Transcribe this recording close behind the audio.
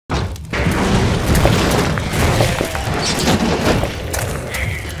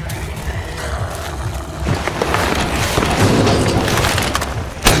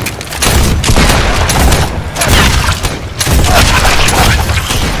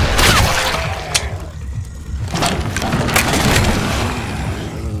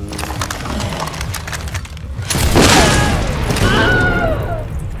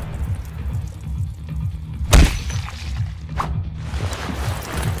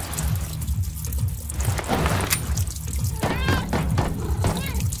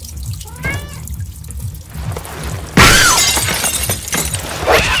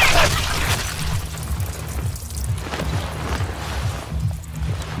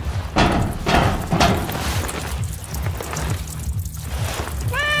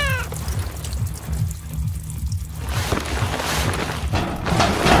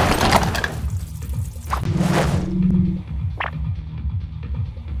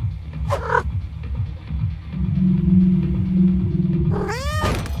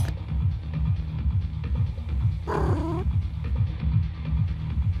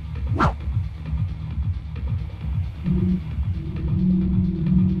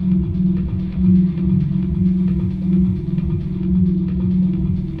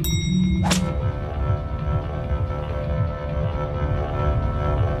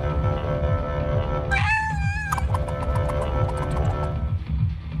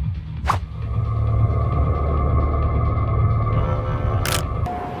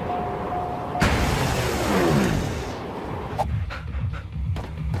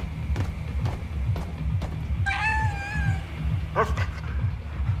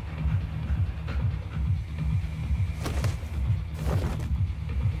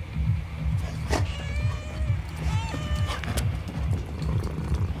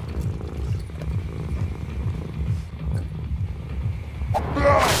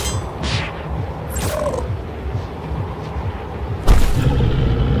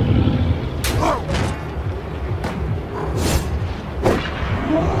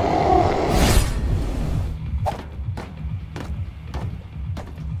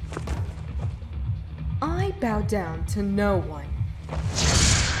I bow down to no one.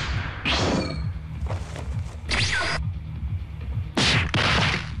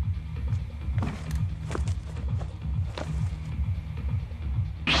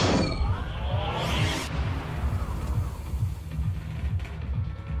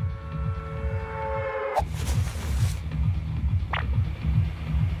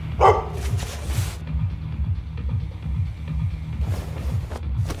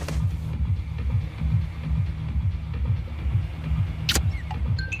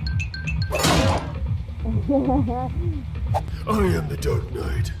 I am the Dark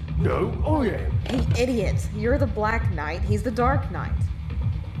Knight. No, I am. Hey, idiot. You're the Black Knight, he's the Dark Knight.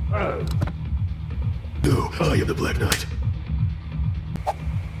 Oh. No, I am the Black Knight.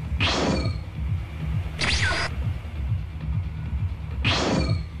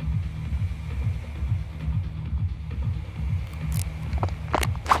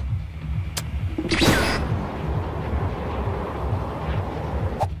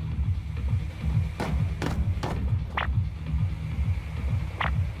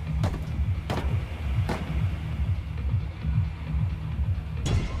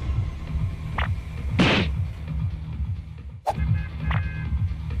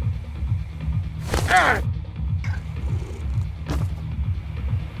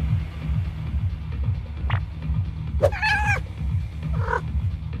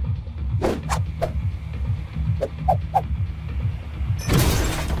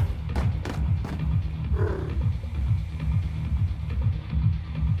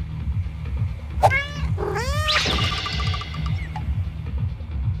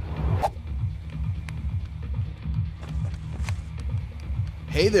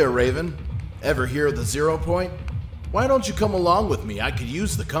 Hey there, Raven. Ever hear of the 0 Point? Why don't you come along with me? I could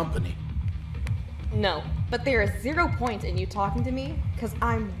use the company. No, but there is 0 point in you talking to me, because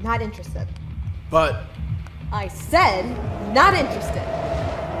I'm not interested. But... I said, not interested.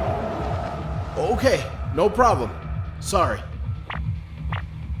 okay, no problem. Sorry.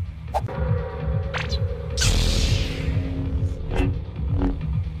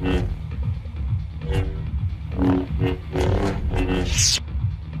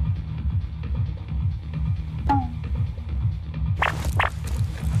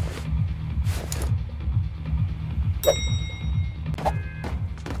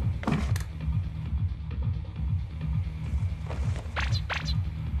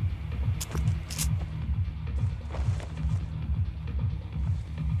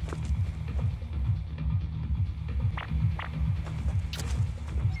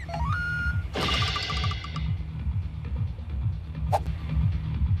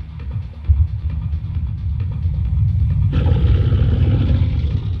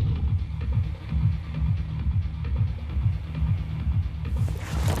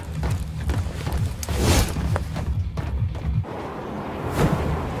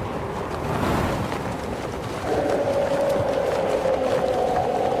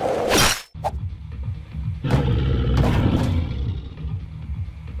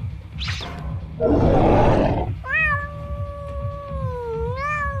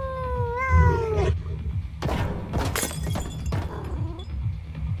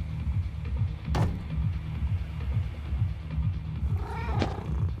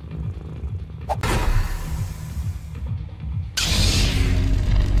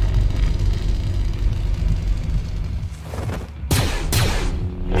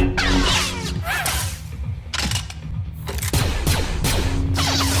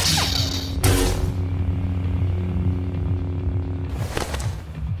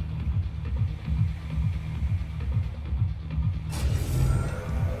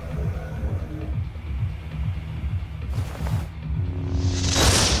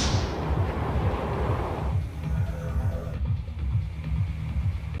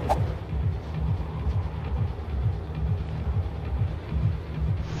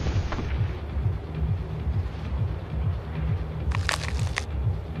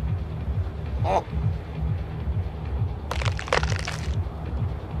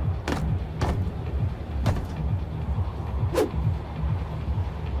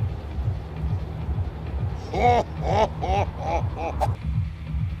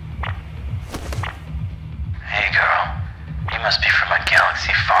 Hey girl, you must be from a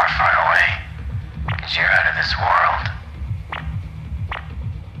galaxy far, far away, 'cause you're out of this world.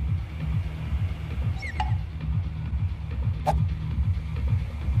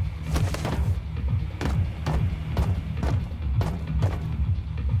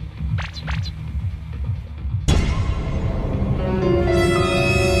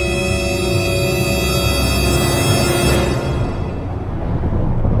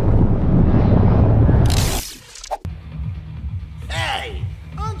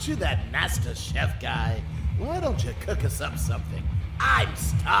 guy. Why don't you cook us up something? I'm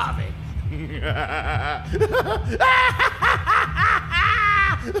starving.